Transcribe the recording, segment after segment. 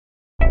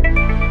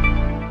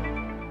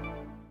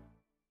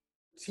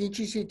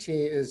TGCT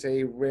is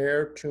a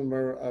rare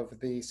tumor of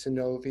the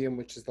synovium,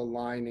 which is the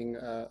lining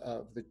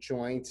of the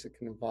joints. It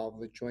can involve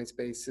the joint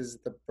spaces,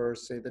 the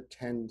bursae, the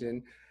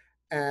tendon,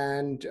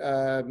 and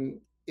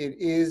it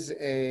is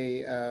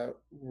a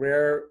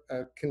rare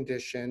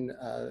condition.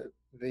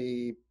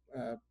 The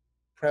uh,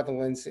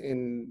 prevalence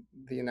in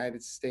the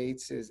United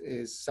States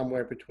is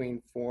somewhere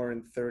between 4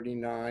 and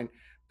 39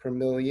 per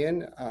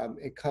million.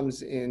 It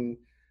comes in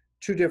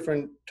two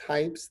different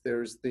types.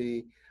 There's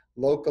the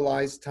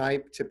localized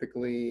type,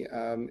 typically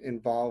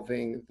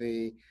involving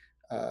the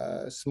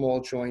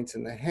small joints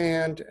in the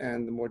hand,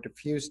 and the more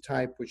diffuse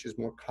type, which is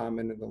more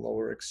common in the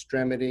lower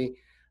extremity.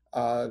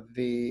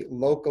 The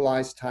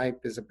localized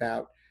type is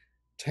about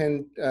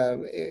 10,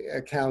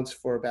 accounts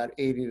for about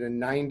 80 to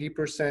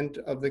 90%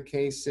 of the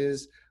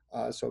cases,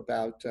 so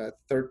about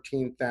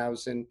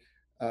 13,000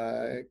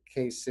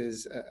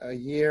 cases a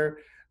year.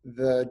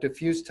 The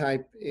diffuse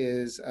type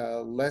is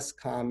less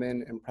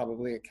common and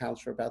probably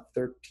accounts for about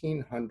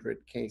 1,300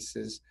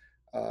 cases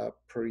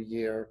per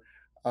year.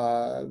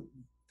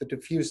 The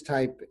diffuse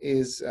type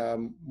is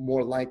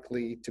more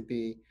likely to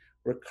be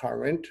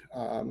recurrent.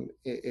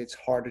 It's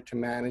harder to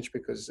manage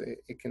because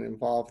it can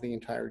involve the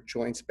entire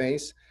joint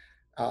space.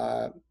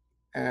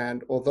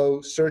 And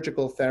although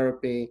surgical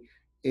therapy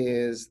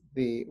is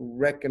the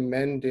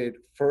recommended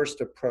first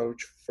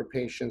approach for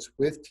patients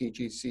with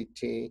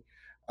TGCT,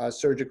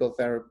 surgical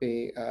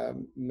therapy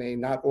may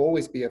not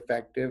always be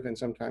effective and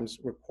sometimes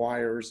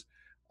requires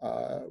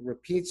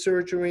repeat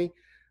surgery,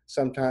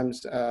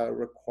 sometimes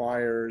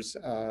requires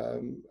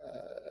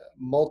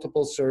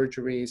multiple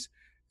surgeries,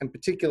 and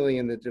particularly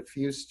in the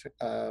diffuse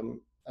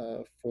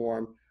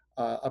form,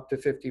 up to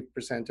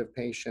 50% of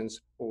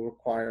patients will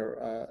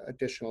require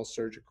additional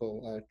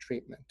surgical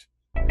treatment.